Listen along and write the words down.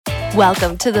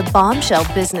Welcome to the Bombshell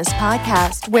Business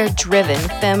Podcast, where driven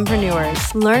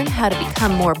fempreneurs learn how to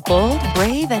become more bold,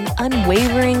 brave, and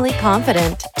unwaveringly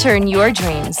confident. Turn your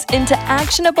dreams into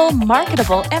actionable,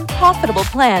 marketable, and profitable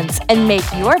plans and make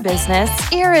your business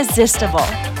irresistible.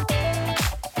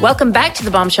 Welcome back to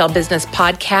the Bombshell Business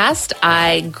Podcast.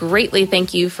 I greatly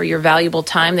thank you for your valuable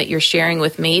time that you're sharing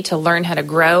with me to learn how to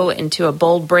grow into a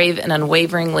bold, brave, and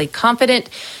unwaveringly confident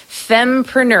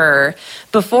fempreneur.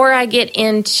 Before I get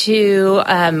into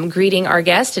greeting our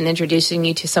guest and introducing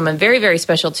you to someone very, very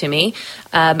special to me,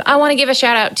 I want to give a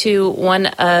shout out to one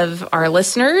of our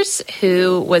listeners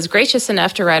who was gracious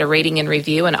enough to write a rating and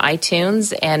review on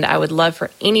iTunes. And I would love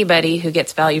for anybody who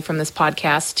gets value from this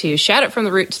podcast to shout it from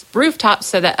the rooftops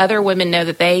so that other women know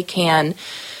that they can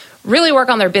really work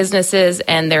on their businesses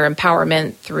and their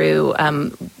empowerment through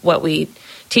what we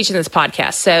teach in this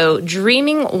podcast. So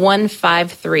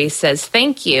Dreaming153 says,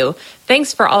 thank you.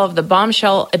 Thanks for all of the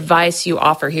bombshell advice you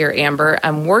offer here, Amber.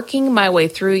 I'm working my way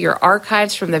through your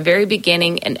archives from the very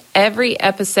beginning, and every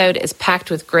episode is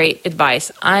packed with great advice.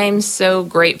 I'm so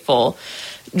grateful.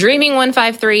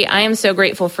 Dreaming153, I am so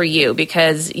grateful for you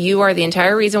because you are the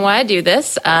entire reason why I do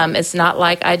this. It's not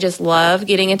like I just love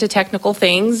getting into technical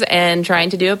things and trying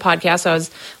to do a podcast. I was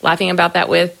laughing about that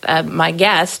with my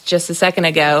guest just a second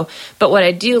ago. But what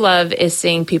I do love is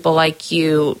seeing people like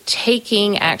you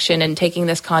taking action and taking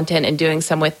this content and doing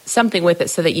something with it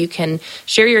so that you can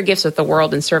share your gifts with the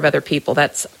world and serve other people.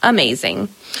 That's amazing.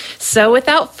 So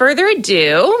without further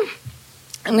ado,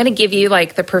 I'm going to give you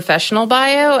like the professional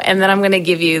bio, and then I'm going to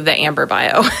give you the Amber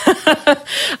bio.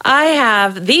 I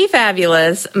have the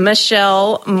fabulous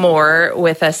Michelle Moore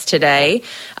with us today.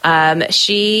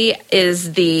 She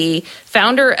is the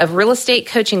founder of Real Estate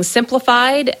Coaching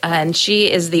Simplified, and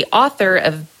she is the author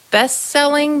of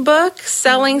best-selling book,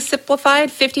 Selling Simplified,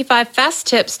 55 Fast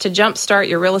Tips to Jumpstart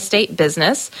Your Real Estate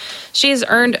Business. She has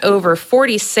earned over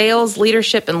 40 sales,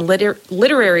 leadership, and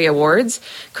literary awards.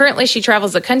 Currently, she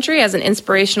travels the country as an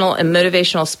inspirational and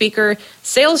motivational speaker,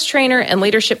 sales trainer, and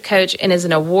leadership coach, and is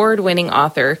an award-winning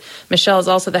author. Michelle is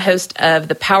also the host of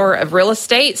The Power of Real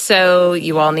Estate, so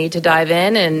you all need to dive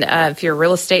in. And if you're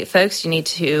real estate folks, you need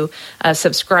to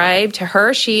subscribe to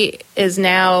her. She is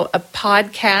now a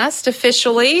podcast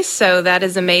officially, so that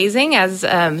is amazing, as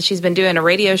she's been doing a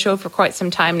radio show for quite some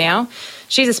time now.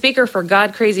 She's a speaker for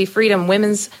God Crazy Freedom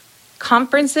women's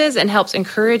conferences and helps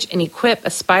encourage and equip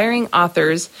aspiring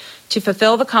authors to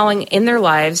fulfill the calling in their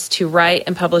lives to write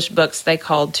and publish books they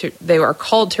are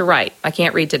called to write. I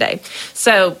can't read today.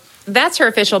 So that's her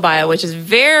official bio, which is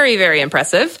very, very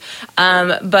impressive.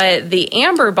 But the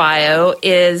Amber bio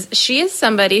is, she is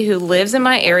somebody who lives in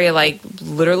my area, like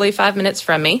literally 5 minutes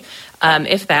from me,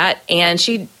 if that. And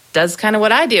she does kind of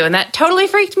what I do. And that totally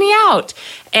freaked me out.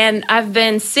 And I've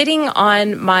been sitting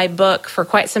on my book for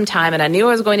quite some time. And I knew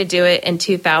I was going to do it in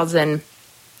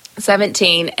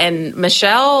 2017. And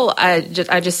Michelle, I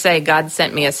just say God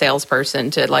sent me a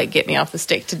salesperson to like get me off the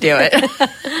stick to do it.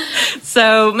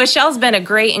 So Michelle's been a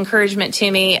great encouragement to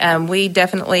me. We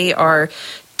definitely are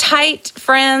tight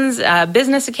friends,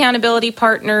 business accountability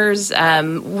partners,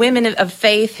 women of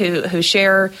faith who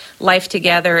share life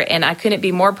together. And I couldn't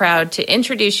be more proud to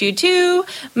introduce you to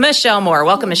Michelle Moore.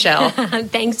 Welcome, Michelle.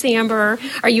 Thanks, Amber.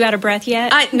 Are you out of breath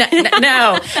yet?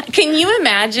 No. Can you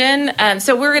imagine?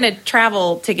 So we're going to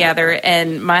travel together,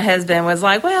 and my husband was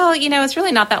like, well, it's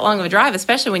really not that long of a drive,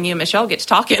 especially when you and Michelle get to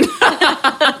talking.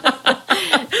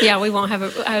 Yeah, we won't have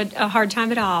a hard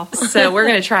time at all. So we're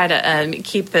going to try to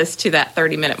keep this to that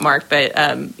 30-minute mark, but,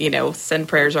 send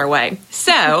prayers our way.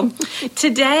 So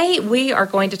today we are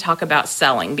going to talk about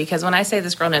selling, because when I say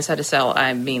this girl knows how to sell,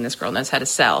 I mean this girl knows how to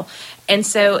sell. And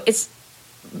so it's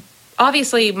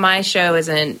obviously my show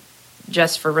isn't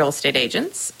just for real estate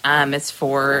agents. It's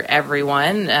for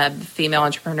everyone, female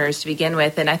entrepreneurs to begin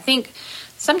with. And I think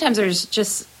sometimes there's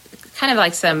just kind of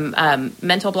like some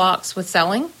mental blocks with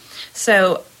selling.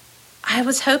 So I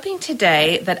was hoping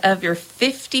today that of your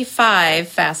 55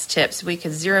 fast tips, we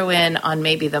could zero in on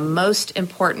maybe the most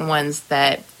important ones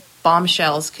that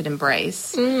bombshells could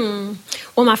embrace.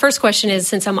 Well, my first question is,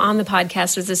 since I'm on the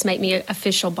podcast, does this make me an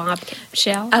official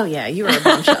bombshell? Oh yeah, you are a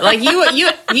bombshell. Like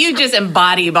you just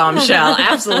embody bombshell.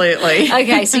 Absolutely.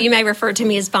 Okay, so you may refer to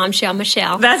me as Bombshell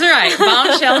Michelle. That's right,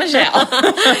 Bombshell Michelle.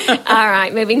 All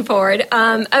right, moving forward.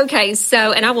 Okay,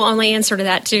 so, and I will only answer to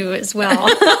that too as well.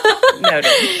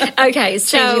 Noted. Okay,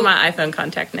 so changing my iPhone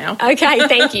contact now. Okay,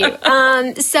 thank you.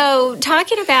 So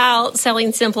talking about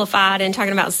Selling Simplified and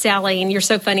talking about selling, you're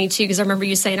so funny too, because I remember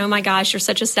you saying, oh my gosh, you're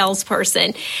such a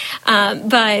salesperson.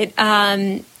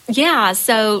 Yeah,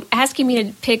 so asking me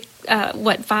to pick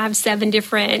 5, 7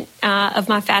 different of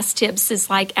my fast tips is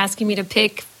like asking me to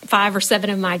pick 5 or 7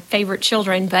 of my favorite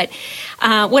children. But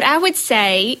what I would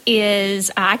say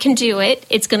is I can do it.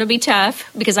 It's going to be tough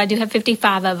because I do have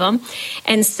 55 of them.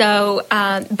 And so,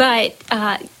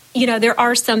 there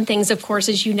are some things, of course,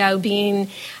 as you know, being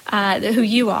who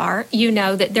you are,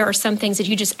 that there are some things that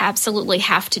you just absolutely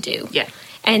have to do. Yeah.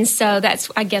 And so that's,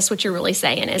 I guess, what you're really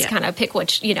saying is kind of pick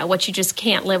what you just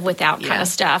can't live without kind of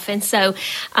stuff. And so,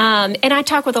 and I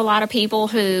talk with a lot of people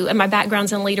who, and my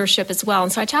background's in leadership as well.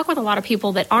 And so I talk with a lot of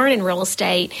people that aren't in real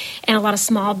estate and a lot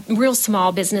of real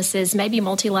small businesses, maybe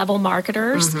multi-level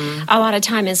marketers a lot of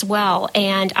time as well.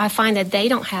 And I find that they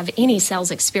don't have any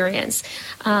sales experience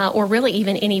or really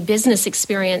even any business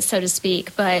experience, so to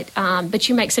speak. But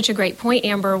you make such a great point,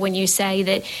 Amber, when you say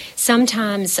that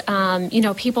sometimes,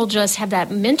 people just have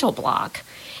that mental block.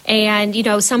 And,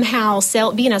 somehow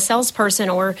being a salesperson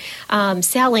or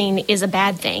selling is a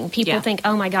bad thing. People think,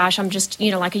 oh, my gosh, I'm just,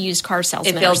 like a used car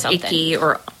salesman or something. It feels icky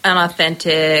or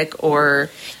unauthentic or...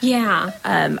 Yeah.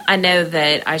 I know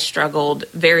that I struggled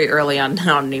very early on,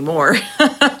 not anymore,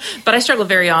 but I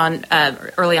struggled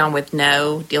early on with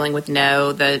dealing with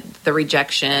the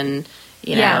rejection,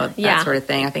 that sort of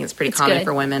thing. I think it's pretty common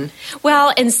for women.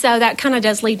 Well, and so that kind of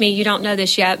does lead me, you don't know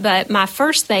this yet, but my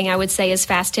first thing I would say is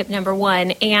fast tip number 1.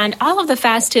 And all of the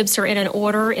fast tips are in an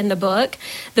order in the book.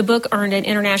 The book earned an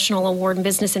international award in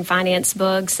business and finance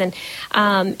books.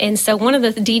 And so one of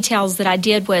the details that I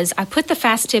did was I put the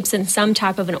fast tips in some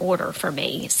type of an order for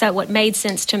me. So what made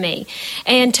sense to me.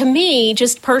 And to me,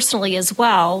 just personally as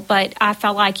well, but I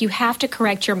felt like you have to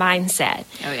correct your mindset.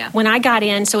 Oh, yeah. When I got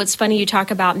in, so it's funny you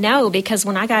talk about no, because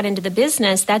when I got into the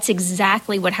business, that's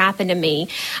exactly what happened to me.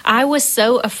 I was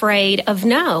so afraid of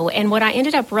no. And what I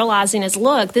ended up realizing is,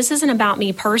 look, this isn't about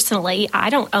me personally. I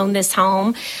don't own this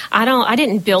home. I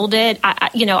didn't build it.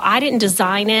 I didn't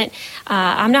design it.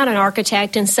 I'm not an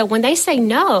architect. And so when they say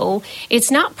no,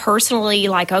 it's not personally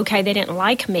like, okay, they didn't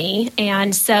like me.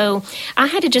 And so I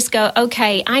had to just go,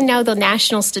 okay, I know the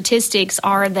national statistics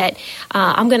are that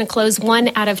I'm going to close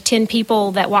 1 out of 10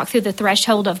 people that walk through the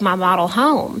threshold of my model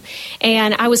home.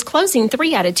 And I was closing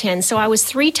 3 out of 10. So I was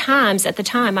 3 times at the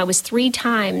time. I was 3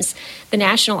 times the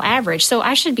national average. So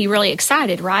I should be really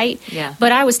excited, right? Yeah.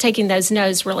 But I was taking those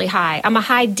no's really high. I'm a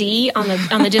high D on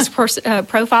the DISC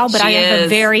profile, but I have a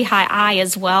very high I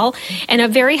as well. And a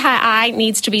very high I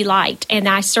needs to be liked. And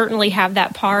I certainly have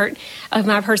that part of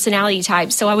my personality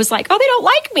type. So I was like, oh, they don't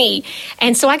like me.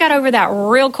 And so I got over that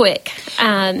real quick.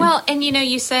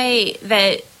 You say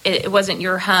that it wasn't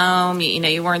your home,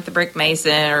 you weren't the brick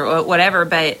mason or whatever,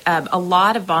 but a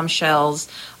lot of bombshells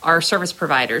are service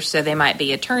providers. So they might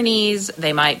be attorneys,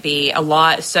 they might be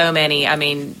so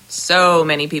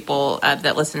many people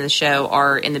that listen to the show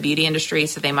are in the beauty industry.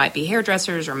 So they might be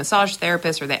hairdressers or massage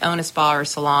therapists, or they own a spa or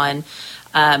salon.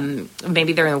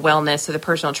 Maybe they're in wellness, so the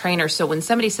personal trainer. So when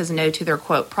somebody says no to their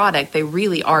quote product, they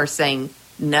really are saying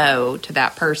no to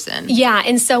that person. Yeah,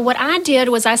 and so what I did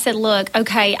was I said, look,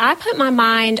 okay, I put my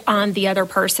mind on the other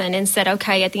person and said,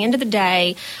 okay, at the end of the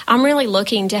day, I'm really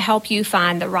looking to help you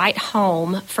find the right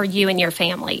home for you and your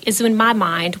family, is in my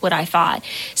mind what I thought.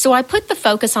 So I put the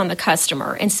focus on the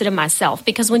customer instead of myself,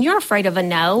 because when you're afraid of a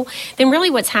no, then really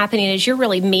what's happening is you're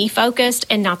really me-focused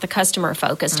and not the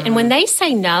customer-focused. Mm-hmm. And when they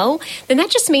say no, then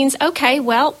that just means, okay,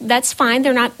 well, that's fine.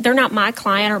 They're not my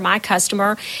client or my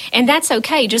customer, and that's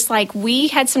okay. Just like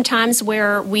we had some times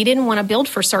where we didn't want to build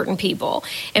for certain people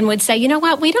and would say, you know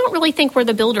what, we don't really think we're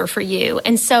the builder for you.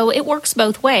 And so it works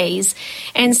both ways.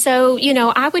 And so,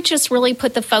 I would just really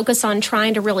put the focus on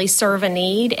trying to really serve a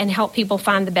need and help people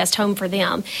find the best home for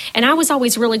them. And I was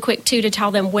always really quick, too, to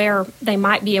tell them where they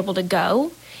might be able to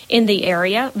go in the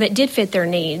area that did fit their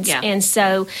needs. Yeah. And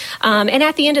so, and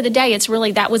at the end of the day,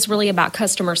 that was really about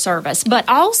customer service. But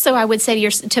also I would say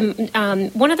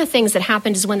one of the things that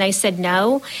happened is when they said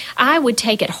no, I would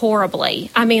take it horribly.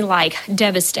 I mean, like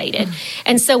devastated. Mm-hmm.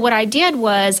 And so what I did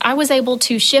was I was able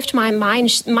to shift my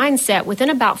mindset within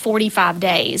about 45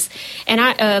 days. And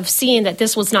of seeing that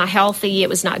this was not healthy, it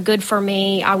was not good for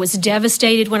me. I was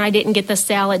devastated when I didn't get the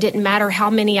sale. It didn't matter how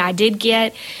many I did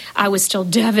get. I was still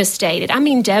devastated. I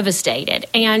mean, devastated.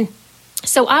 And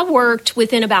so I worked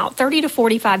within about 30 to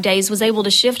 45 days, was able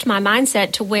to shift my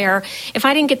mindset to where if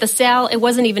I didn't get the sale, it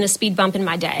wasn't even a speed bump in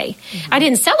my day. Mm-hmm. I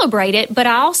didn't celebrate it, but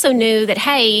I also knew that,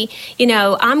 hey,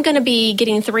 I'm going to be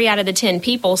getting 3 out of the 10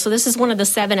 people. So this is one of the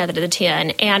 7 out of the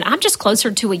 10. And I'm just closer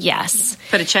to a yes.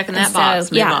 Put a check in that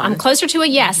box. Yeah, I'm closer to a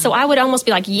yes. Mm-hmm. So I would almost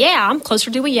be like, yeah, I'm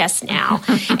closer to a yes now.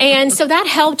 And so that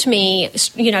helped me,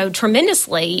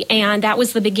 tremendously. And that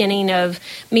was the beginning of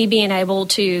me being able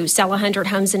to sell 100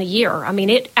 homes in a year. I mean,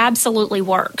 it absolutely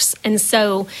works. And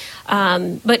so,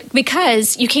 but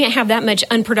because you can't have that much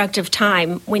unproductive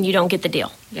time when you don't get the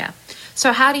deal. Yeah.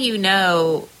 So how do you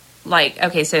know, like,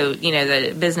 okay, so,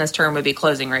 the business term would be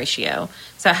closing ratio.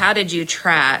 So how did you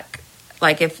track,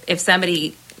 like, if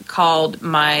somebody called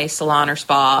my salon or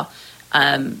spa,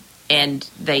 and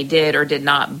they did or did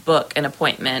not book an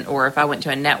appointment, or if I went to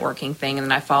a networking thing and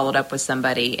then I followed up with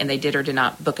somebody and they did or did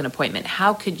not book an appointment,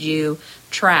 how could you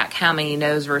track how many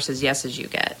no's versus yeses you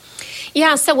get?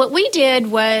 Yeah, so what we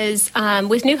did was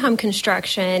with new home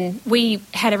construction, we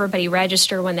had everybody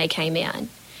register when they came in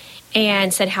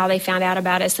and said how they found out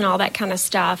about us and all that kind of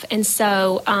stuff. And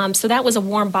so so that was a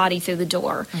warm body through the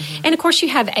door. Mm-hmm. And, of course, you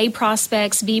have A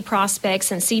prospects, B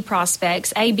prospects, and C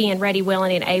prospects, A being ready,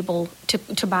 willing, and able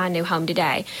to buy a new home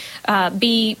today.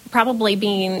 B probably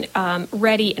being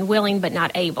ready and willing but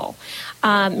not able,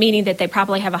 meaning that they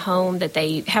probably have a home that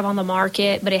they have on the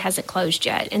market but it hasn't closed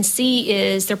yet. And C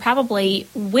is they're probably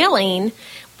willing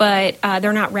but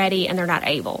they're not ready and they're not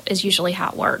able is usually how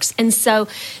it works. And so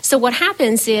what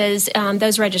happens is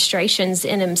those registrations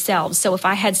in themselves. So if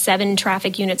I had 7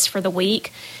 traffic units for the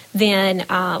week, then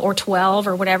or 12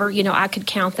 or whatever, I could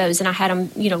count those, and I had them,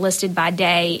 listed by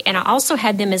day. And I also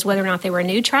had them as whether or not they were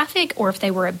new traffic or if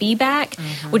they were a B back,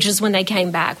 which is when they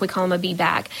came back. We call them a B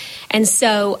back. And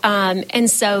so and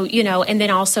then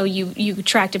also you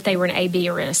tracked if they were an A, B,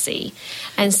 or an a C.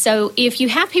 And so if you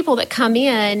have people that come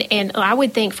in, and I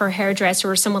would think for a hairdresser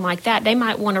or someone like that, they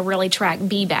might want to really track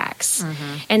B backs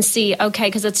and see, okay,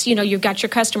 because it's, you've got your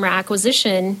customer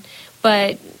acquisition,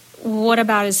 but what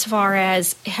about as far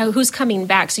as who's coming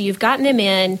back? So you've gotten them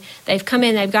in, they've come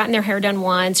in, they've gotten their hair done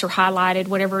once or highlighted,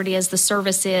 whatever it is the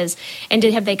service is, and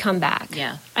have they come back?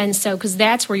 Yeah. And so, because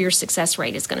that's where your success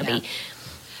rate is going to be.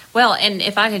 Well, and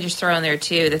if I could just throw in there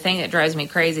too, the thing that drives me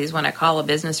crazy is when I call a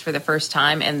business for the first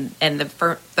time and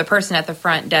the person at the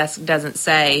front desk doesn't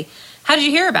say, how did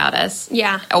you hear about us?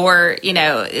 Yeah. Or,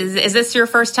 is this your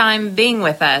first time being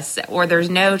with us? Or there's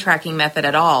no tracking method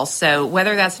at all. So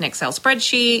whether that's an Excel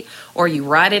spreadsheet or you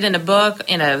write it in a book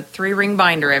in a 3-ring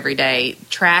binder every day,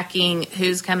 tracking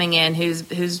who's coming in, who's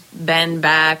been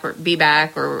back or be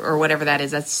back or whatever that is,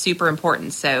 that's super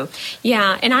important. So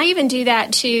yeah, and I even do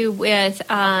that too with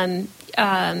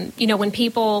when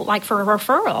people, like for a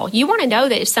referral, you want to know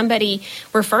that if somebody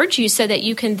referred you so that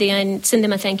you can then send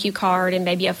them a thank you card and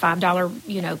maybe a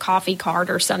 $5, coffee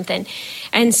card or something.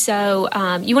 And so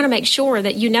you want to make sure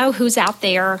that who's out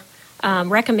there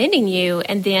recommending you.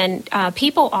 And then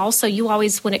people also, you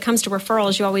always, when it comes to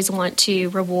referrals, you always want to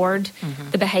reward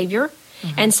the behavior.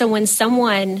 And so when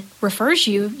someone refers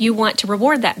you, you want to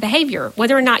reward that behavior.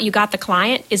 Whether or not you got the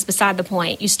client is beside the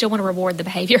point. You still want to reward the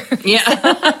behavior. Yeah,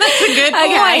 that's a good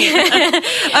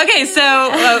point. Okay, so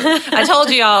I told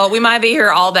you all we might be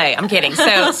here all day. I'm kidding.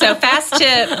 So fast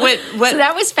tip. What? So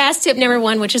that was fast tip number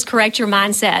 1, which is correct your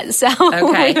mindset. So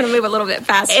we're going to move a little bit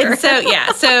faster.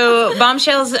 And so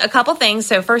Bombshells, a couple things.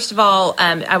 So first of all,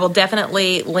 I will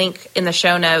definitely link in the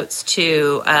show notes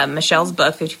to Michelle's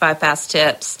book, 55 Fast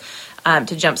Tips.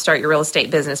 To jumpstart your real estate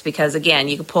business, because again,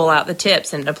 you can pull out the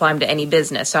tips and apply them to any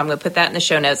business. So I'm going to put that in the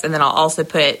show notes, and then I'll also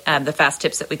put the fast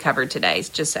tips that we covered today,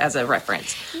 just as a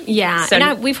reference. Yeah, so,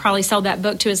 and we've probably sold that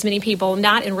book to as many people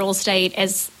not in real estate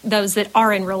as those that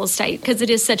are in real estate, because it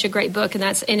is such a great book,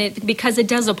 and because it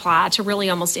does apply to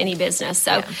really almost any business.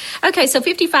 So, Okay, so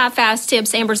 55 fast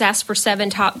tips. Amber's asked for 7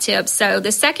 top tips. So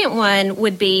the second one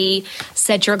would be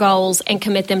set your goals and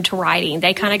commit them to writing.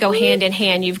 They kind of go hand in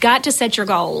hand. You've got to set your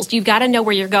goals. You've got to know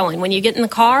where you're going. When you get in the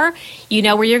car, you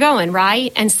know where you're going,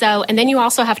 right? And then you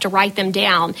also have to write them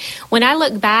down. When I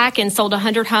look back and sold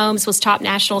 100 homes, was top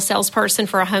national salesperson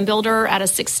for a home builder out of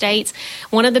 6 states,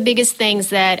 one of the biggest things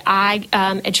that I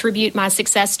attribute my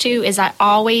success to is I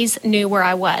always knew where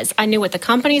I was. I knew what the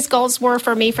company's goals were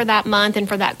for me for that month and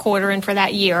for that quarter and for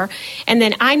that year. And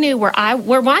then I knew where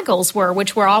my goals were,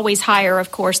 which were always higher,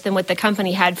 of course, than what the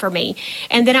company had for me.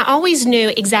 And then I always knew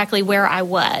exactly where I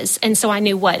was. And so I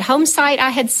knew what home site I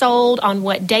had sold on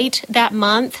what date that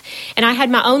month. And I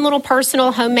had my own little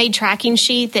personal homemade tracking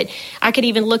sheet that I could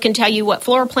even look and tell you what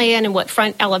floor plan and what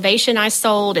front elevation I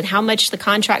sold and how much the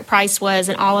contract price was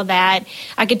and all of that.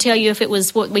 I could tell you if it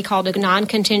was what we called a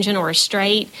non-contingent or a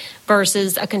straight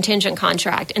versus a contingent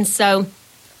contract. And so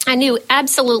I knew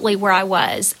absolutely where I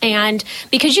was. And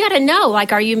because you got to know,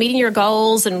 like, are you meeting your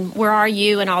goals and where are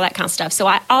you and all that kind of stuff. So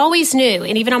I always knew.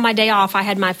 And even on my day off, I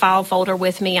had my file folder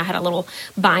with me. I had a little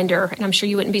binder. And I'm sure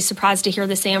you wouldn't be surprised to hear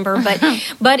this, Amber.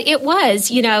 But it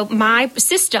was, my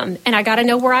system. And I got to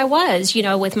know where I was,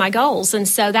 with my goals. And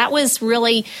so that was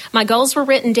really, my goals were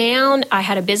written down. I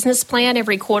had a business plan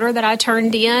every quarter that I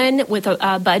turned in with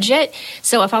a budget.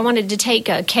 So if I wanted to take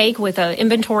a cake with an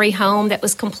inventory home that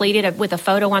was completed with a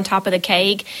photo on top of the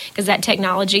cake, because that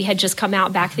technology had just come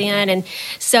out back then. And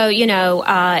so,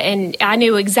 and I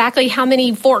knew exactly how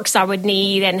many forks I would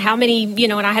need and how many,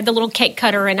 and I had the little cake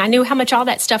cutter and I knew how much all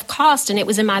that stuff cost and it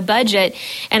was in my budget.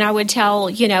 And I would tell,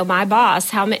 my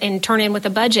boss and turn in with a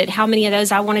budget, how many of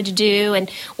those I wanted to do and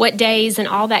what days and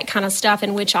all that kind of stuff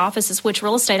and which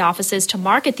real estate offices to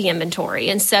market the inventory.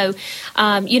 And so,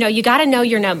 you got to know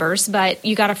your numbers, but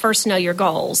you got to first know your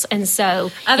goals. And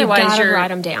so otherwise you write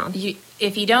them down.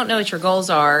 If you don't know what your goals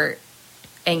are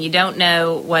and you don't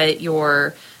know what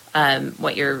your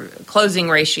closing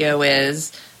ratio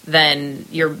is, then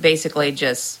you're basically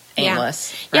just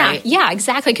aimless. Yeah, right? yeah,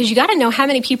 exactly. Because you got to know how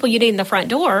many people you need in the front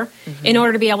door in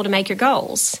order to be able to make your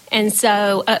goals. And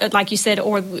so, like you said,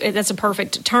 or that's a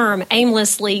perfect term,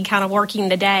 aimlessly kind of working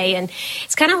the day. And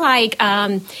it's kind of like,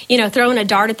 throwing a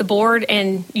dart at the board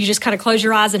and you just kind of close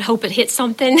your eyes and hope it hits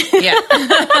something. Yeah.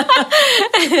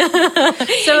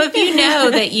 So if you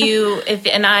know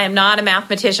that and I am not a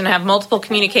mathematician, I have multiple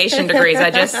communication degrees.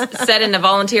 I just said in a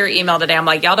volunteer email today, I'm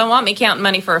like, y'all don't want me counting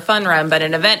money for a fun run, but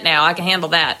an event now, I can handle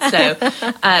that.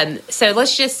 So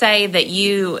let's just say that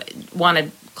you want to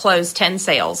close 10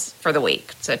 sales for the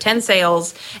week. So 10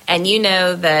 sales, and you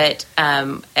know that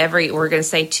we're going to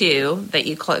say 2 that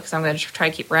you close, because I'm going to try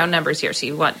to keep round numbers here. So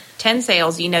you want 10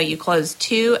 sales, you close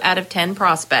 2 out of 10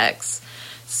 prospects.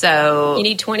 So you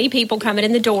need 20 people coming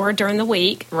in the door during the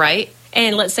week. Right.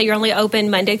 And let's say you're only open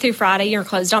Monday through Friday, you're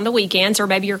closed on the weekends, or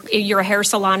maybe you're a hair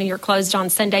salon and you're closed on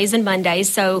Sundays and Mondays.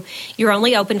 So you're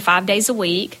only open 5 days a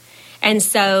week. And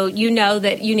so you know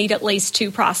that you need at least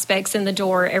 2 prospects in the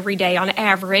door every day on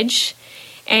average.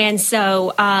 And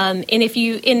so, and if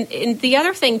and the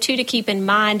other thing too to keep in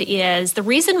mind is the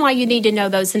reason why you need to know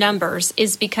those numbers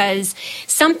is because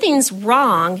something's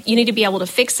wrong. You need to be able to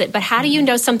fix it. But how do you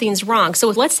know something's wrong? So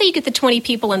let's say you get the 20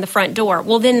 people in the front door.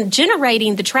 Well, then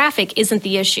generating the traffic isn't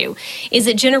the issue. Is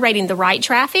it generating the right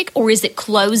traffic, or is it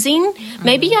closing?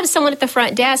 Maybe you have someone at the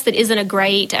front desk that isn't a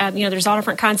great, there's all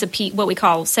different kinds of what we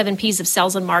call 7 P's of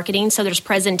sales and marketing. So there's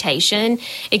presentation.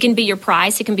 It can be your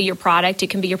price. It can be your product. It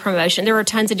can be your promotion. There are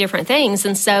tons of different things.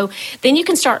 And so then you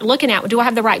can start looking at, do I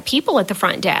have the right people at the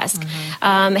front desk?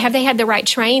 Have they had the right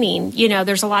training?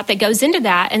 There's a lot that goes into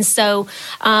that. And so,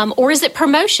 or is it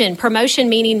promotion? Promotion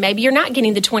meaning maybe you're not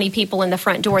getting the 20 people in the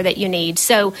front door that you need.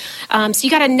 So, you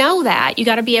got to know that. You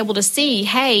got to be able to see,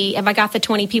 hey, have I got the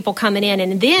 20 people coming in?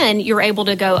 And then you're able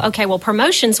to go, okay, well,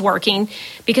 promotion's working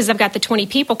because I've got the 20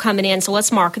 people coming in. So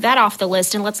let's mark that off the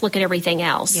list and let's look at everything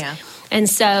else. Yeah. And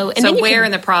so, where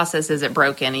in the process is it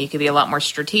broken? And you could be a lot more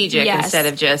strategic instead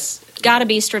of just got to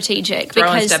be strategic,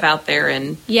 throwing stuff out there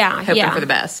and hoping for the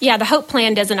best. Yeah, the hope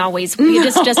plan doesn't always, it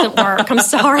just doesn't work. I'm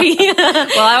sorry.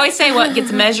 Well, I always say what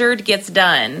gets measured gets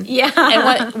done. Yeah.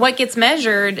 And what gets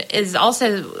measured is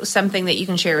also something that you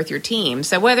can share with your team.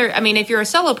 So if you're a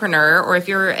solopreneur or if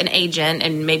you're an agent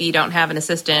and maybe you don't have an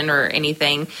assistant or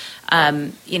anything,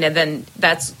 then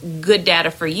that's good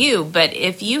data for you. But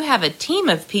if you have a team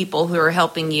of people who are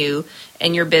helping you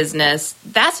in your business,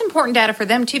 that's important data for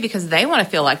them too, because they want to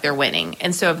feel like they're winning.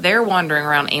 And so if they're wandering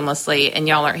around aimlessly and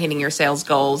y'all aren't hitting your sales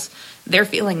goals, they're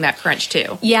feeling that crunch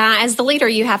too. Yeah, as the leader,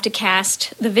 you have to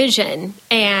cast the vision,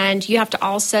 and you have to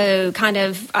also kind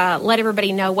of let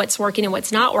everybody know what's working and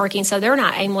what's not working, so they're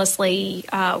not aimlessly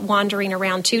wandering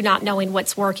around too, not knowing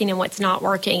what's working and what's not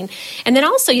working. And then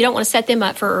also, you don't want to set them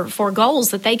up for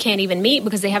goals that they can't even meet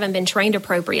because they haven't been trained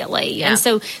appropriately. Yeah. And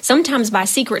so sometimes by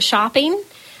secret shopping,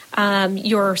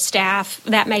 your staff,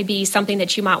 that may be something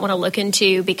that you might want to look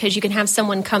into, because you can have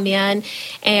someone come in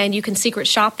and you can secret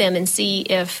shop them and see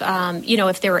if,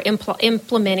 if they're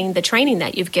implementing the training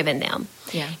that you've given them.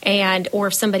 Yeah. Or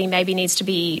if somebody maybe needs to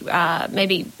be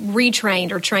maybe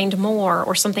retrained or trained more,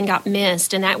 or something got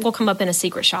missed, and that will come up in a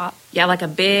secret shop. Yeah, like a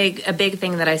big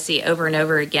thing that I see over and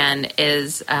over again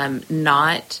is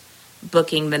not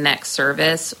booking the next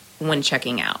service when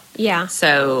checking out. Yeah.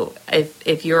 So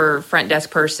if your front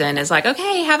desk person is like,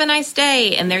 okay, have a nice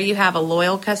day, and there you have a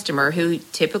loyal customer who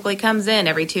typically comes in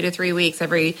every 2 to 3 weeks,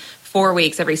 every 4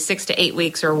 weeks, every 6 to 8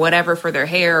 weeks, or whatever, for their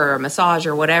hair or a massage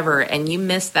or whatever, and you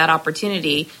miss that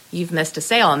opportunity, you've missed a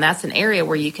sale. And that's an area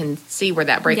where you can see where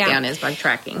that breakdown is by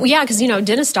tracking. Well, yeah, because,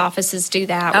 dentist offices do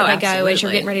that. Where they go, as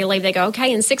you're getting ready to leave, they go,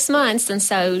 okay, in 6 months. And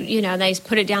so, they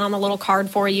put it down on the little card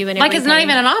for you. And like, everything. It's not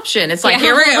even an option. It's like,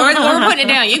 here we're putting it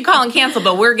down. You can call and cancel,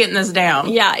 but we're getting this down.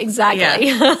 Yeah, exactly.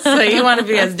 Yeah. So you want to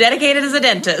be as dedicated as a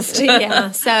dentist.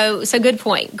 Yeah. So good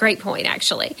point. Great point,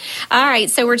 actually. All right.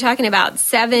 So we're talking about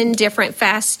 7 different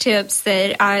fast tips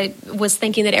that I was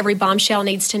thinking that every bombshell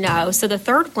needs to know. So the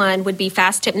third one would be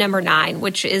fast tip number 9,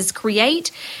 which is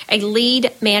create a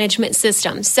lead management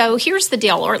system. So here's the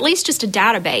deal, or at least just a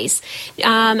database.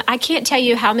 I can't tell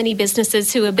you how many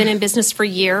businesses who have been in business for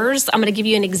years. I'm going to give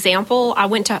you an example. I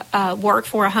went to work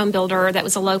for a home builder that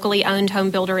was a locally owned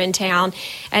home builder in town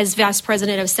as vice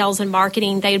president of sales and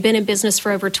marketing. They had been in business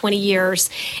for over 20 years.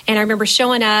 And I remember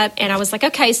showing up and I was like,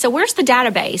 okay, so where's the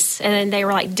database? And they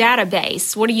were like,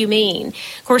 database? What do you mean?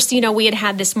 Of course, we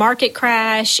had this market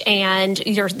crash and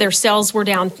their sales were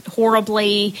down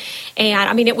horribly.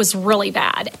 And it was really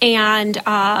bad. And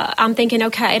I'm thinking,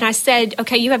 okay. And I said,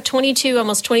 okay, you have 22,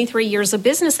 almost 23 years of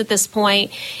business at this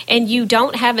point, and you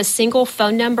don't have a single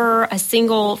phone number, a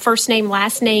single first name,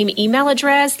 last name, email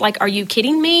address. Like, are you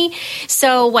kidding me?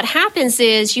 So what happens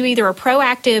is you either are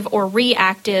proactive or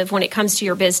reactive when it comes to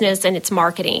your business and its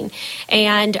marketing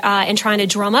and trying to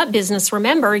drum up business.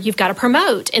 Remember, you've got to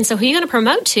promote. And so who are you going to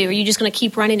promote to? Are you just going to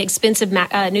keep running expensive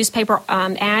newspaper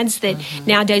ads that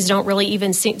nowadays don't really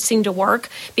even seem to work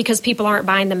because people aren't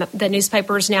buying the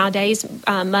newspapers nowadays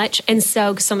much? And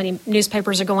so many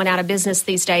newspapers are going out of business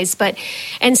these days.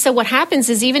 And so what happens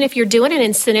is even if you're doing an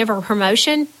incentive or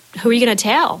promotion, who are you going to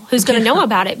tell? Who's going to know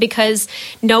about it? Because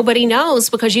nobody knows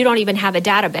because you don't even have a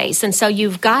database. And so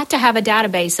you've got to have a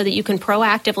database so that you can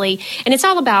proactively, and it's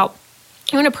all about,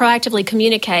 you want to proactively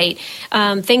communicate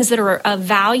things that are of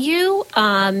value,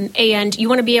 and you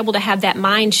want to be able to have that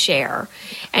mind share.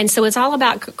 And so it's all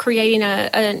about creating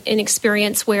an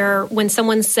experience where when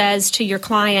someone says to your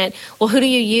client, well, who do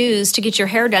you use to get your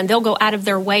hair done? They'll go out of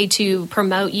their way to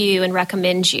promote you and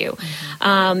recommend you.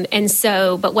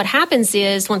 But what happens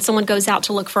is when someone goes out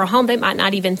to look for a home, they might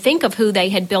not even think of who they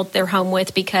had built their home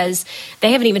with because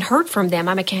they haven't even heard from them.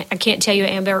 I can't tell you,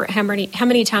 Amber, how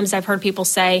many times I've heard people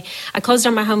say, I closed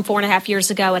on my home 4.5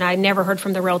 years ago and I never heard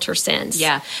from the realtor since.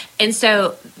 Yeah. And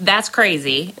so that's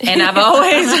crazy. And I've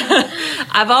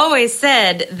always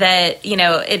said that,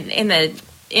 in the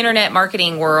internet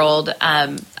marketing world,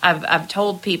 I've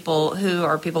told people who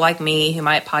are people like me who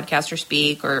might podcast or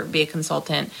speak or be a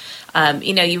consultant,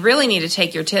 you really need to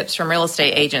take your tips from real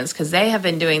estate agents because they have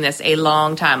been doing this a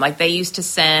long time. Like they used to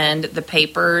send the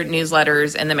paper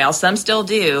newsletters in the mail. Some still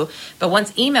do. But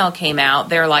once email came out,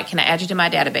 they're like, can I add you to my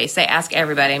database? They ask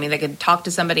everybody. They could talk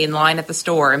to somebody in line at the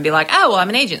store and be like, oh, well, I'm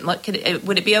an agent. Look,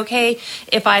 would it be okay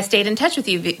if I stayed in touch with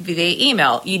you via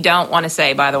email? You don't want to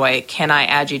say, by the way, can I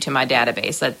add you to my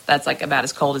database? That's like about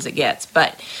as cold as it gets.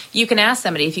 But you can ask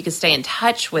somebody if you could stay in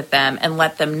touch with them and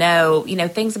let them know,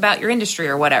 things about your industry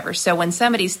or whatever. So when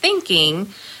somebody's thinking,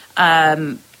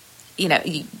 they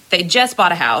just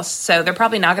bought a house, so they're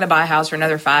probably not going to buy a house for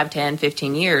another 5, 10,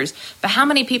 15 years. But how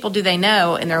many people do they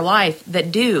know in their life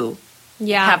that do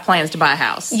have plans to buy a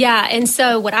house? Yeah, and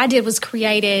so what I did was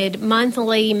created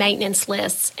monthly maintenance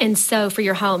lists, and so for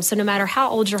your home. So no matter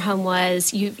how old your home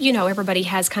was, everybody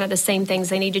has kind of the same things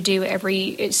they need to do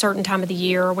every certain time of the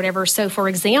year or whatever. So for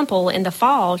example, in the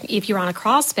fall, if you're on a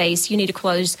crawl space, you need to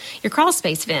close your crawl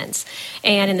space vents.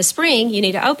 And in the spring, you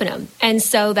need to open them. And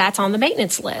so that's on the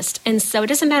maintenance list. And so it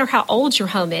doesn't matter how old your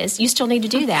home is, you still need to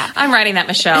do that. I'm writing that,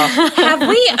 Michelle. Have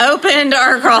we opened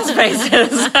our crawl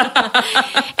spaces?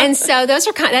 And so that's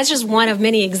just one of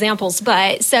many examples.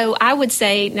 But so I would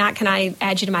say, not can I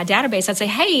add you to my database? I'd say,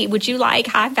 hey, would you like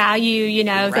high value,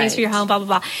 things for your home, blah, blah,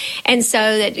 blah. And so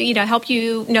that, help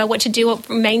you know what to do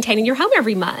maintaining your home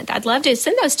every month. I'd love to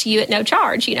send those to you at no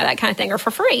charge, that kind of thing, or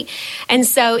for free. And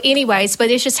so anyways, but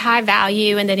it's just high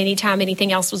value. And then anytime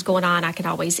anything else was going on, I could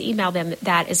always email them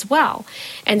that as well.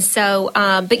 And so,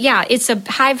 but yeah, it's a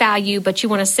high value, but you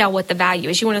want to sell what the value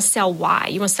is. You want to sell why.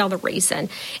 You want to sell the reason.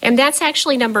 And that's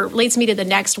actually leads me to the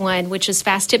next one, which is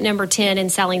fast tip number 10 in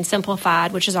Selling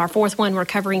Simplified, which is our fourth one we're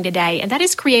covering today. And that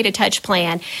is create a touch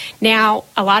plan. Now,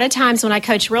 a lot of times when I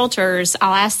coach realtors,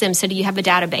 I'll ask them, so do you have a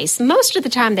database? Most of the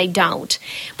time they don't.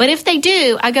 But if they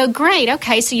do, I go, great.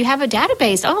 Okay, so you have a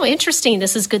database. Oh, interesting.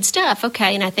 This is good stuff.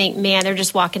 Okay. And I think, man, they're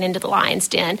just walking into the lion's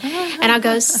den. And I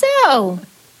go, so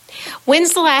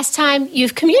when's the last time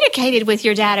you've communicated with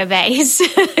your database?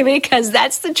 Because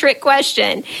that's the trick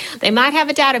question. They might have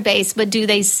a database, but do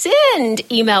they send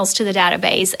emails to the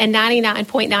database? And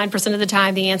 99.9% of the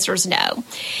time, the answer is no.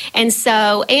 And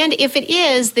so, and if it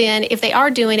is, then if they are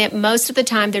doing it, most of the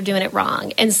time they're doing it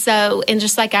wrong. And so, and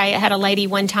just like I had a lady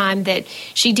one time that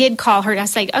she did call her, and I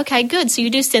say, okay, good. So you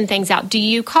do send things out. Do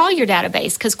you call your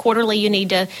database? Because quarterly you need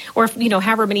to, or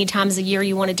however many times a year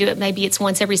you want to do it, maybe it's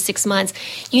once every 6 months,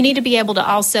 you need to be able to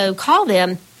also call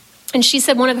them. And she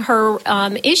said one of her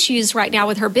issues right now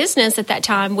with her business at that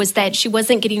time was that she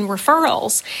wasn't getting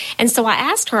referrals. And so I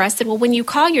asked her, I said, well, when you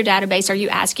call your database, are you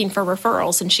asking for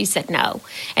referrals? And she said no.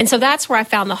 And so that's where I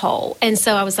found the hole. And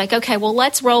so I was like, okay, well,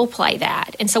 let's role play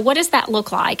that. And so what does that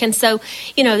look like? And so,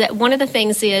 that one of the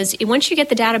things is once you get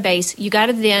the database, you got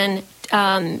to then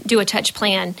do a touch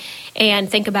plan and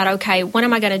think about, okay, what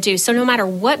am I going to do? So no matter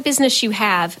what business you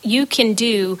have, you can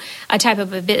do a type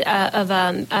of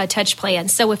a touch plan.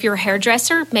 So if you're a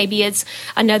hairdresser, maybe it's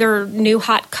another new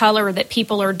hot color that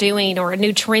people are doing or a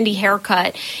new trendy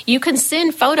haircut. You can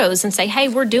send photos and say, hey,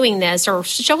 we're doing this, or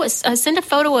show us, send a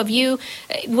photo of you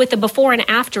with the before and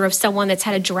after of someone that's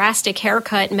had a drastic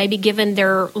haircut and maybe given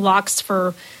their locks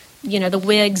for the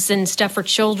wigs and stuff for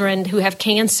children who have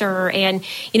cancer, and,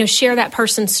 share that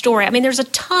person's story. I mean, there's a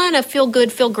ton of feel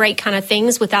good, feel great kind of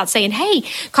things without saying, hey,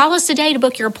 call us today to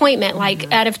book your appointment.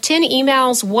 Like out of 10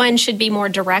 emails, 1 should be more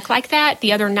direct like that.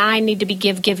 The other 9 need to be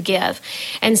give.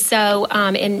 And so,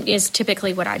 and is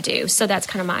typically what I do. So that's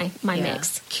kind of my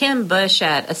mix. Kim Bush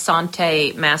at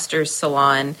Asante Masters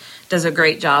Salon does a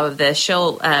great job of this.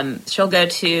 She'll go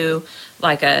to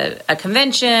like a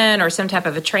convention or some type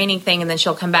of a training thing, and then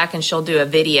she'll come back and she'll do a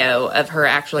video of her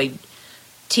actually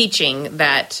teaching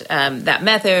that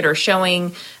method or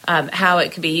showing how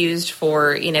it could be used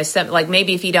for, some, like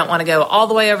maybe if you don't want to go all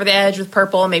the way over the edge with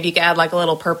purple, maybe you could add like a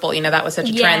little purple, that was such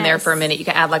a trend there for a minute. You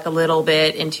could add like a little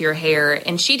bit into your hair.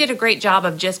 And she did a great job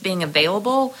of just being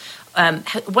available.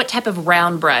 What type of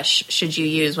round brush should you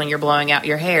use when you're blowing out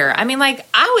your hair? I mean, like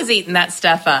I was eating that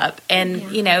stuff up, and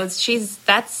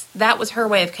that was her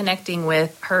way of connecting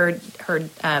with her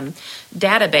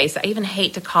database. I even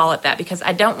hate to call it that because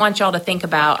I don't want y'all to think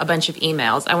about a bunch of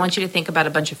emails. I want you to think about a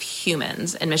bunch of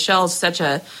humans. And Michelle's such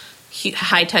a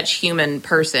high touch human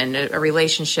person, a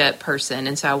relationship person,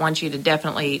 and so I want you to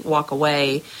definitely walk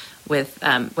away with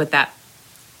that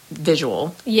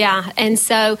visual. Yeah. And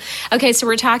so, okay, so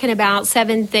we're talking about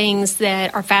 7 things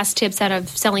that are fast tips out of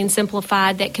Selling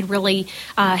Simplified that could really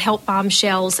help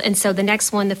bombshells. And so the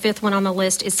next one, the 5th one on the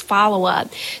list, is follow up.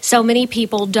 So many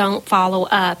people don't follow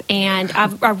up. And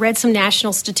I've read some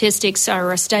national statistics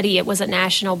or a study. It wasn't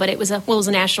national, but it was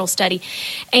a national study.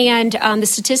 And the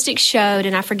statistics showed,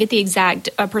 and I forget the exact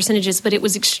percentages, but it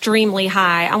was extremely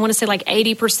high. I want to say like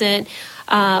 80%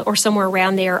 or somewhere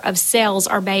around there of sales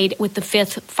are made with the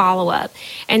 5th follow-up.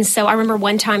 And so I remember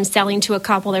one time selling to a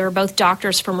couple. They were both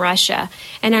doctors from Russia.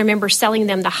 And I remember selling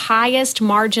them the highest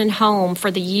margin home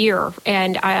for the year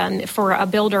and for a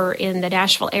builder in the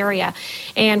Nashville area.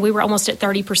 And we were almost at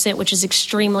 30%, which is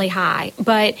extremely high.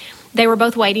 But they were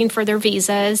both waiting for their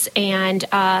visas and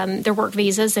their work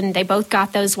visas, and they both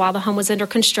got those while the home was under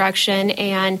construction,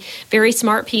 and very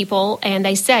smart people. And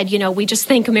they said, we just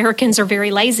think Americans are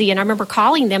very lazy. And I remember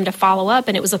calling them to follow up,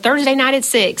 and it was a Thursday night at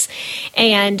 6.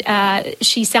 And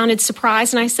she sounded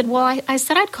surprised. And I said, well, I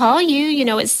said I'd call you,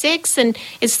 at 6, and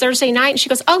it's Thursday night. And she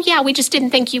goes, oh, yeah, we just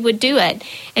didn't think you would do it.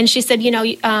 And she said,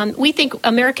 we think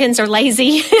Americans are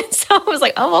lazy. So I was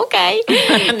like, oh, okay.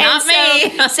 Not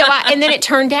me. And then it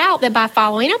turned out that by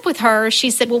following up with her,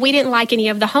 she said, well, we didn't like any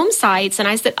of the home sites. And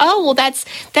I said, oh, well,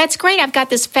 that's great. I've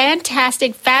got this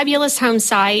fantastic, fabulous home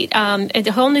site,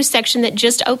 a whole new section that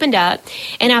just opened up.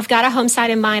 And I've got a home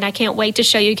site in mind. I can't wait to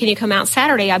show you. Can you come out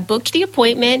Saturday? I booked the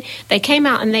appointment. They came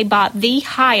out and they bought the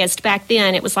highest back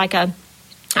then. It was like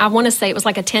I want to say it was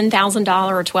like a $10,000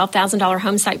 or $12,000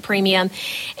 home site premium,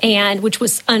 and which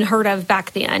was unheard of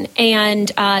back then. And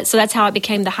so that's how it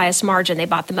became the highest margin. They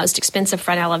bought the most expensive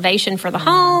front elevation for the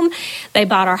home. They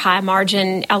bought our high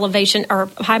margin elevation or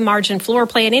high margin floor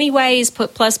plan anyways,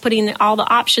 plus putting all the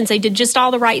options. They did just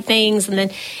all the right things, and then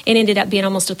it ended up being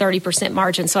almost a 30%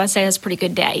 margin. So I say that's a pretty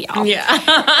good day, y'all.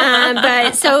 Yeah.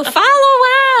 But so follow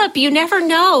up. You never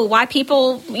know why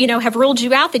people, have ruled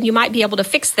you out, then you might be able to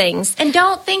fix things. And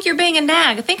don't think you're being a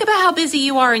nag. Think about how busy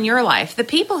you are in your life. The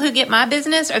people who get my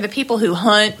business are the people who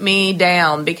hunt me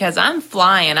down because I'm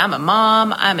flying. I'm a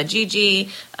mom. I'm a Gigi.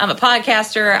 I'm a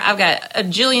podcaster. I've got a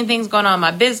jillion things going on in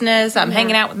my business. I'm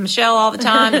hanging out with Michelle all the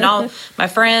time and all my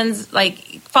friends.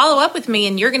 Like, follow up with me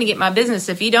and you're going to get my business.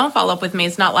 If you don't follow up with me,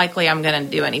 it's not likely I'm going to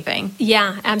do anything.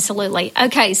 Yeah, absolutely.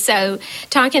 Okay, so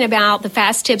talking about the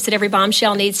fast tips that every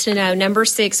bombshell needs to know, number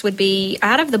 6 would be,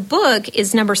 out of the book,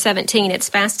 is number 17. It's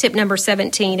fast tip number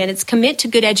 17, and it's commit to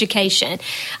good education.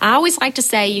 I always like to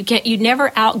say you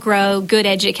never outgrow good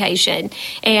education,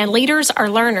 and leaders are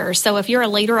learners. So if you're a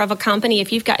leader of a company,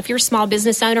 if you're a small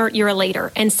business owner, you're a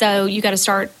leader, and so you got to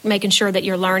start making sure that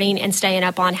you're learning and staying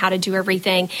up on how to do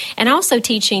everything, and also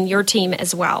teaching your team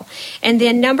as well. And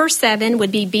then number 7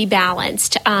 would be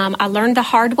balanced. I learned the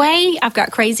hard way. I've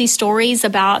got crazy stories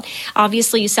about,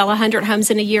 obviously, you sell 100 homes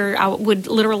in a year. I would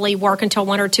literally work until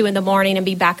 1 or 2 in the morning and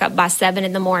be back up by 7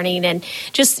 in the morning, and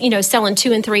just, selling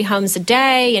 2 and 3 homes a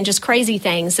day and just crazy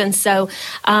things. And so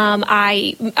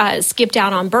I skipped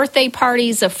out on birthday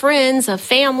parties of friends, of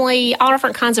family, all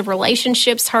different kinds of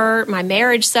relationships hurt. My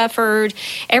marriage suffered,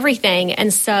 everything.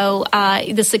 And so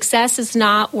the success is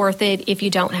not worth it if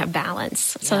you don't have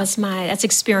balance. So that's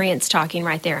experience talking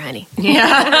right there, honey.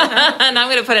 Yeah. And I'm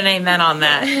going to put an amen on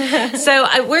that.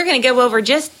 So we're going to go over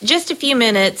just a few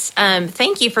minutes.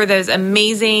 Thank you for those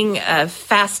amazing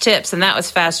fast tips. And that was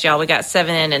fast, y'all. We got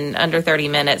 7 in under 30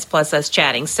 minutes plus us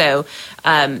chatting. So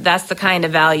that's the kind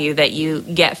of value that you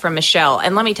get from Michelle.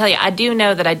 And let me tell you, I do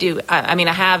know that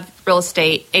I have real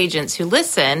estate agents who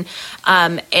listen.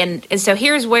 And so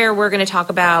here's where we're going to talk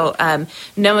about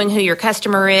knowing who your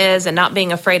customer is and not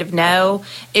being afraid of no.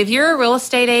 If you're a real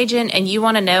estate agent and you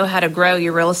want to know how to grow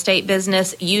your real estate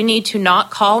business, you need to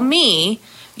not call me.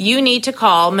 You need to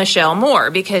call Michelle Moore,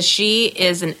 because she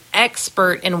is an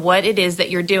expert in what it is that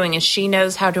you're doing, and she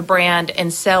knows how to brand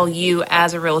and sell you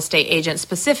as a real estate agent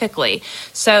specifically.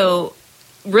 So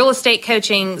Real Estate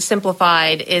Coaching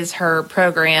Simplified is her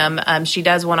program. She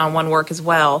does one-on-one work as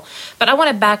well. But I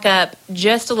want to back up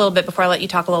just a little bit before I let you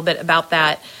talk a little bit about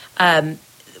that.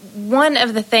 One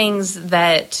of the things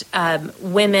that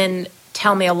women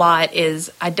tell me a lot is,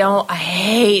 I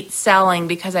hate selling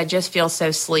because I just feel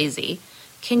so sleazy.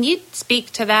 Can you speak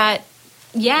to that?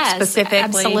 Yes, specifically?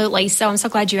 Absolutely. So I'm so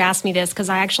glad you asked me this, because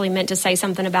I actually meant to say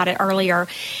something about it earlier.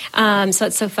 So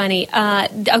it's so funny.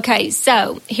 Okay,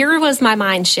 so here was my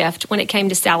mind shift when it came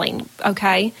to selling.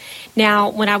 Okay. Now,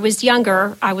 when I was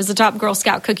younger, I was a top Girl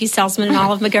Scout cookie salesman in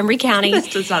all of Montgomery County. This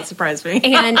does not surprise me.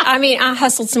 And I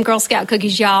hustled some Girl Scout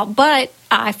cookies, y'all. But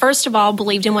I, first of all,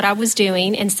 believed in what I was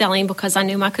doing and selling because I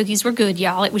knew my cookies were good,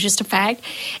 y'all. It was just a fact.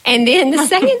 And then the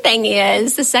second thing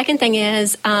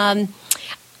is,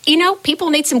 people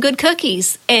need some good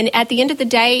cookies. And at the end of the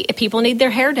day, people need their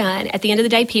hair done. At the end of the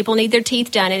day, people need their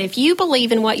teeth done. And if you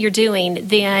believe in what you're doing,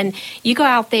 then you go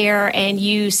out there and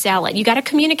you sell it. You got to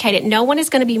communicate it. No one is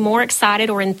going to be more excited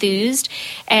or enthused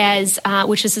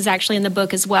which this is actually in the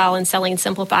book as well, in Selling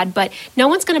Simplified, but no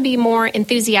one's going to be more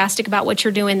enthusiastic about what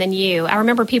you're doing than you. I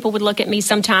remember people would look at me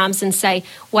sometimes and say,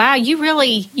 wow, you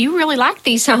really like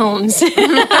these homes. I'd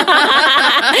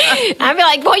be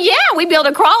like, well, yeah, we build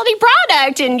a quality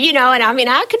product. And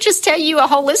I could just tell you a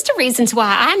whole list of reasons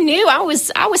why. I knew I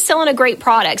was selling a great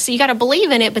product. So you got to believe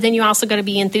in it, but then you also got to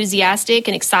be enthusiastic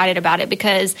and excited about it,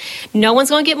 because no one's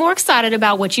going to get more excited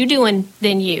about what you're doing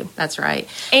than you. That's right.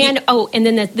 And and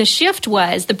then the shift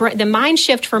was, the mind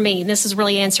shift for me, and this is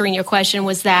really answering your question,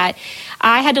 was that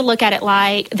I had to look at it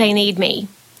like they need me.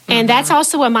 And that's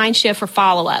also a mind shift for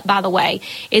follow-up, by the way,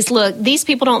 is, look, these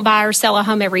people don't buy or sell a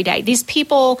home every day. These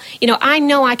people, I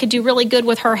know I could do really good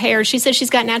with her hair. She says she's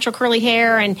got natural curly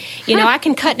hair, and, I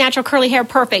can cut natural curly hair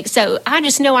perfect. So I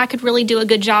just know I could really do a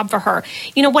good job for her.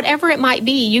 Whatever it might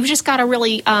be, you've just got to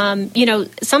really,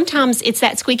 sometimes it's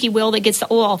that squeaky wheel that gets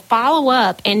the oil. Follow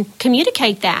up and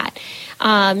communicate that.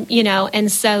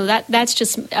 And so that's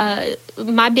just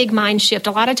my big mind shift.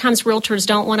 A lot of times realtors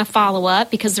don't want to follow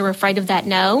up because they're afraid of that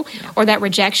no or that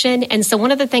rejection. And so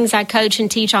one of the things I coach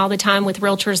and teach all the time with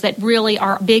realtors that really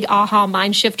are big aha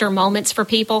mind shifter moments for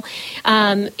people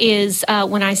is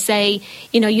when I say,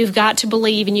 you've got to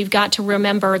believe and you've got to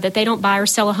remember that they don't buy or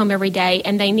sell a home every day,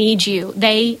 and they need you.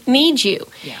 They need you.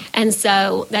 Yeah. And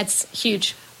so that's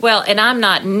huge. Well, and I'm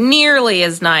not nearly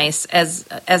as nice as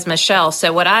Michelle.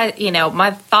 So what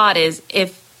my thought is,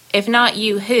 if not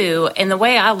you, who? And the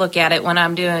way I look at it when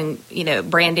I'm doing,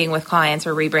 branding with clients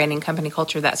or rebranding company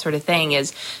culture, that sort of thing,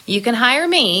 is you can hire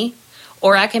me,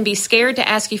 or I can be scared to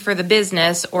ask you for the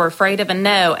business or afraid of a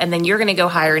no, and then you're going to go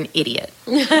hire an idiot.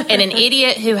 And an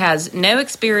idiot who has no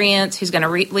experience, who's going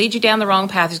to lead you down the wrong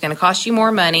path, who's going to cost you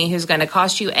more money, who's going to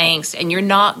cost you angst, and you're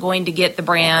not going to get the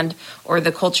brand or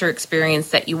the culture experience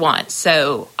that you want.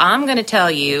 So I'm going to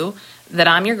tell you that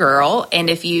I'm your girl. And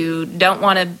if you don't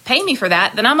want to pay me for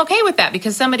that, then I'm okay with that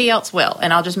because somebody else will.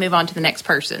 And I'll just move on to the next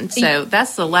person. So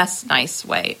that's the less nice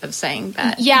way of saying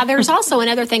that. Yeah, there's also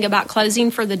another thing about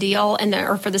closing for the deal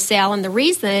or for the sale. And the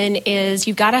reason is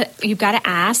you've got to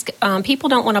ask. People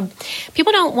don't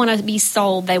want to be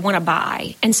sold. They want to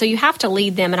buy. And so you have to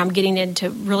lead them. And I'm getting into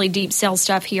really deep sales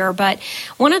stuff here. But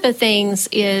one of the things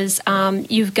is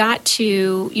you've got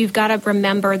to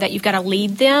remember that you've got to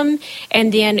lead them.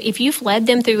 And then if you've led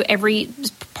them through every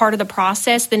part of the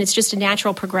process, then it's just a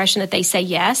natural progression that they say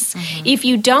yes. Mm-hmm. If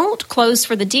you don't close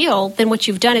for the deal, then what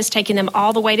you've done is taken them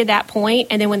all the way to that point,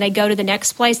 and then when they go to the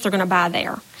next place, they're going to buy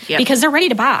there because they're ready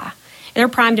to buy. They're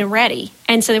primed and ready.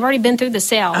 And so they've already been through the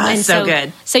sale. And so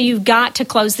good. So you've got to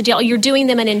close the deal. You're doing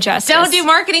them an injustice. Don't do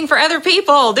marketing for other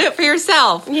people. Do it for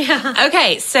yourself. Yeah.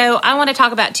 Okay, so I want to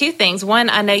talk about two things. One,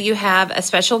 I know you have a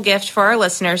special gift for our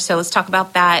listeners, so let's talk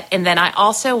about that. And then I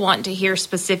also want to hear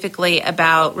specifically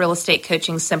about Real Estate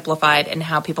Coaching Simplified and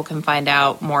how people can find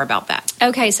out more about that.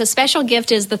 Okay, so special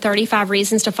gift is the 35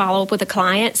 reasons to follow up with a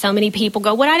client. So many people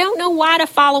go, well, I don't know why to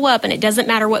follow up, and it doesn't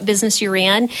matter what business you're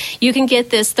in. You can get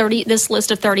this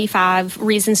list of 35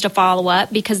 reasons to follow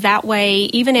up, because that way,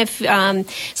 even if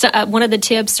one of the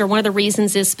tips or one of the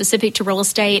reasons is specific to real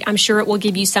estate, I'm sure it will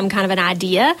give you some kind of an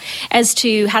idea as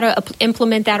to how to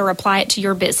implement that or apply it to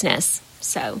your business.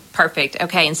 So perfect.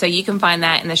 Okay, and so you can find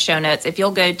that in the show notes. If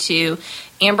you'll go to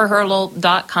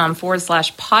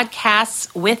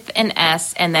amberhurdle.com/podcasts with an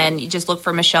S, and then you just look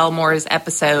for Michelle Moore's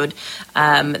episode,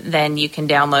 then you can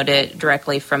download it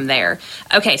directly from there.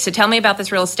 Okay, so tell me about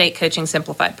this Real Estate Coaching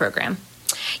Simplified program.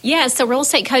 Yeah, so Real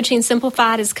Estate Coaching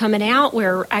Simplified is coming out.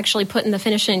 We're actually putting the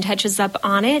finishing touches up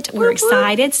on it. We're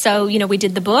excited. So, we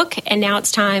did the book, and now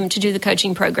it's time to do the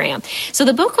coaching program. So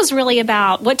the book was really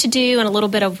about what to do and a little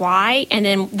bit of why, and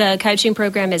then the coaching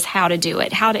program is how to do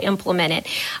it, how to implement it.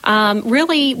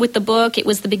 Really, with the book, it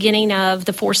was the beginning of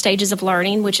the 4 stages of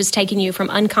learning, which is taking you from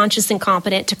unconscious and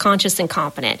competent to conscious and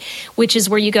competent, which is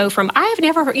where you go from, I have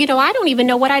never heard, I don't even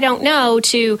know what I don't know,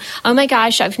 to, oh my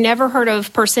gosh, I've never heard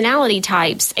of personality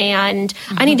types, and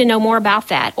I need to know more about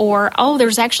that. Or, oh,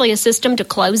 there's actually a system to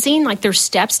closing, like there's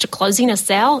steps to closing a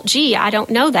sale. Gee, I don't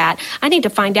know that. I need to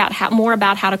find out more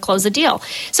about how to close a deal.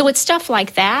 So it's stuff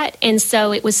like that. And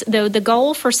so it was the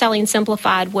goal for Selling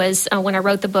Simplified was, when I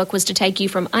wrote the book, was to take you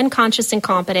from unconscious and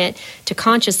competent to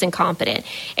conscious and competent.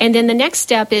 And then the next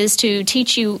step is to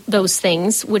teach you those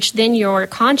things, which then you're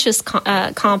conscious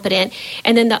competent.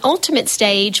 And then the ultimate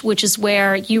stage, which is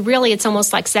where it's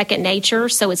almost like second nature.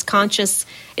 So it's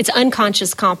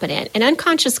unconscious competent. And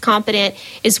unconscious competent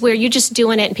is where you're just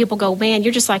doing it and people go, man,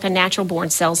 you're just like a natural born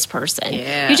salesperson.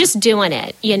 Yeah. You're just doing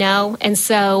it, And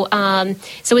so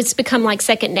so it's become like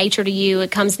second nature to you. It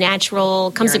comes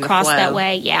natural, comes across that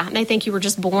way. Yeah. And I think you were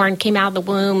just born, came out of the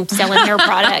womb selling hair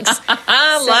products.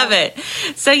 I love it.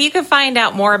 So you can find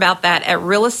out more about that at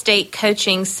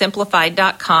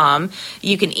realestatecoachingsimplified.com.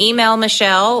 You can email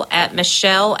Michelle at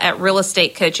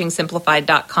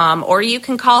realestatecoachingsimplified.com, or you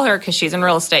can call her because she's in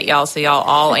real estate, y'all. So y'all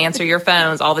all answer your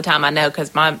phones all the time. I know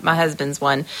because my husband's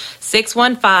one.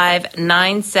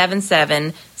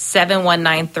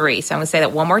 615-977-7193. So I'm going to say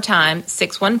that one more time.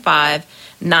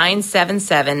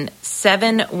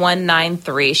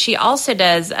 615-977-7193. She also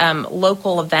does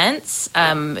local events.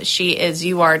 Tell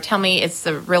me, it's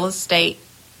the Real Estate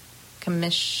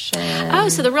Commission. Oh,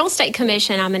 so the Real Estate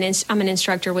Commission, I'm an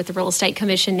instructor with the Real Estate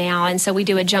Commission now, and so we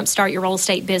do a Jumpstart Your Real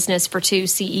Estate Business for 2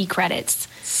 CE credits.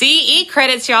 CE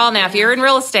credits, y'all. Now, if you're in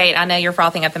real estate, I know you're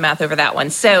frothing at the mouth over that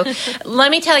one. So let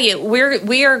me tell you,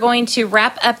 we are going to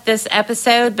wrap up this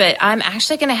episode, but I'm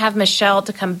actually going to have Michelle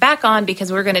to come back on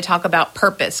because we're going to talk about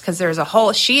purpose, because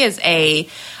she is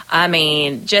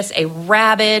just a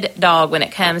rabid dog when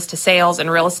it comes to sales and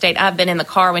real estate. I've been in the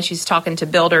car when she's talking to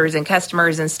builders and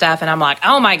customers and stuff, and I'm like,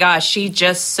 oh my gosh, she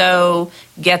just so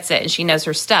gets it and she knows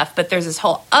her stuff. But there's this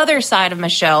whole other side of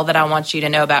Michelle that I want you to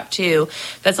know about too,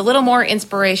 that's a little more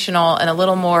inspirational and a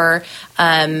little more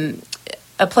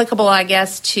applicable, I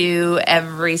guess, to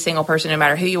every single person, no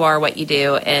matter who you are, what you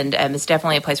do, and it's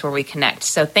definitely a place where we connect.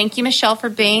 So thank you, Michelle, for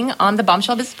being on the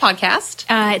Bombshell Business Podcast.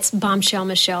 It's Bombshell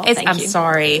Michelle. I'm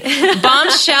sorry.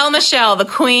 Bombshell Michelle, the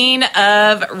queen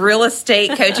of Real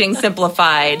Estate Coaching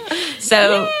Simplified.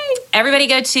 So everybody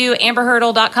go to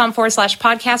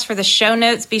amberhurdle.com/podcast for the show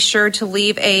notes. Be sure to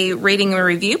leave a rating and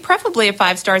review, preferably a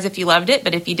 5 stars if you loved it,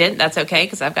 but if you didn't, that's okay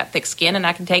because I've got thick skin and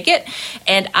I can take it.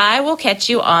 And I will catch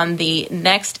you on the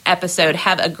next episode.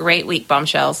 Have a great week,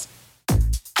 Bombshells.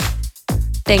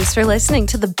 Thanks for listening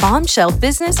to the Bombshell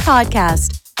Business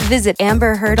Podcast. Visit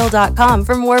amberhurdle.com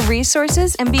for more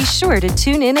resources and be sure to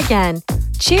tune in again.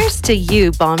 Cheers to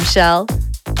you, Bombshell.